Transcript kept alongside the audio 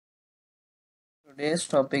Today's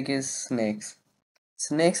topic is snakes.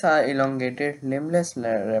 Snakes are elongated, limbless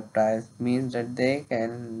reptiles, means that they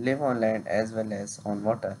can live on land as well as on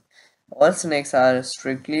water. All snakes are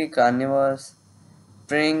strictly carnivores,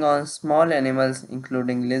 preying on small animals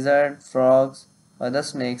including lizards, frogs, other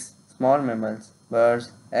snakes, small mammals,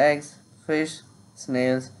 birds, eggs, fish,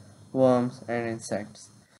 snails, worms, and insects.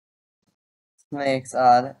 Snakes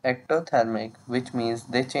are ectothermic, which means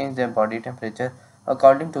they change their body temperature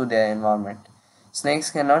according to their environment.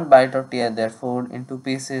 Snakes cannot bite or tear their food into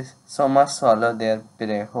pieces, so must swallow their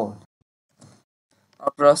prey whole.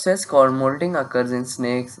 A process called molting occurs in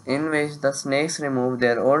snakes, in which the snakes remove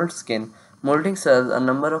their old skin. Molting serves a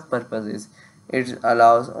number of purposes. It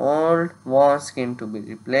allows old, worn skin to be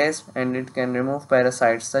replaced, and it can remove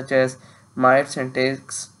parasites such as mites and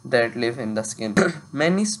ticks that live in the skin.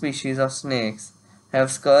 Many species of snakes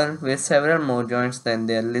have skulls with several more joints than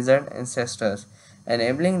their lizard ancestors,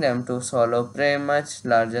 enabling them to swallow prey much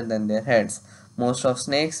larger than their heads. Most of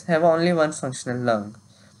snakes have only one functional lung.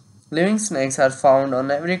 Living snakes are found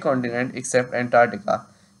on every continent except Antarctica.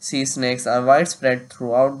 Sea snakes are widespread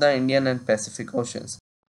throughout the Indian and Pacific Oceans.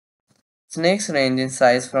 Snakes range in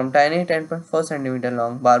size from tiny 10.4 cm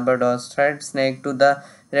long Barbados thread snake to the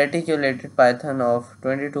reticulated python of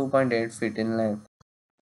 22.8 feet in length.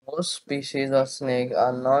 Most species of snake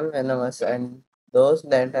are non-venomous, and those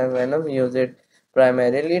that have venom use it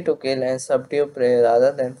primarily to kill and subdue prey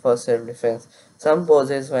rather than for self-defense. Some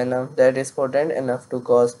possess venom that is potent enough to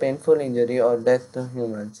cause painful injury or death to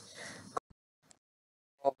humans.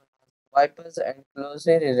 Vipers and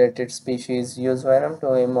closely related species use venom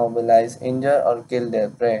to immobilize, injure, or kill their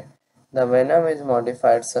prey. The venom is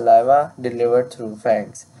modified saliva delivered through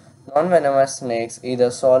fangs. Non-venomous snakes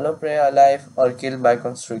either swallow prey alive or kill by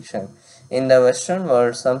constriction. In the Western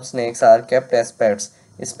world, some snakes are kept as pets,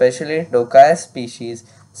 especially dioic species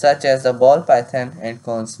such as the ball python and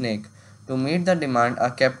corn snake. To meet the demand,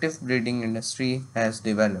 a captive breeding industry has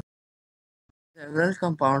developed. Several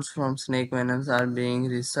compounds from snake venoms are being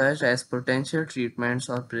researched as potential treatments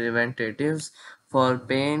or preventatives for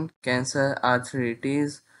pain, cancer,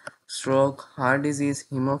 arthritis, stroke, heart disease,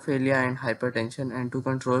 hemophilia, and hypertension, and to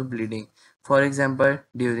control bleeding, for example,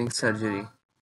 during surgery.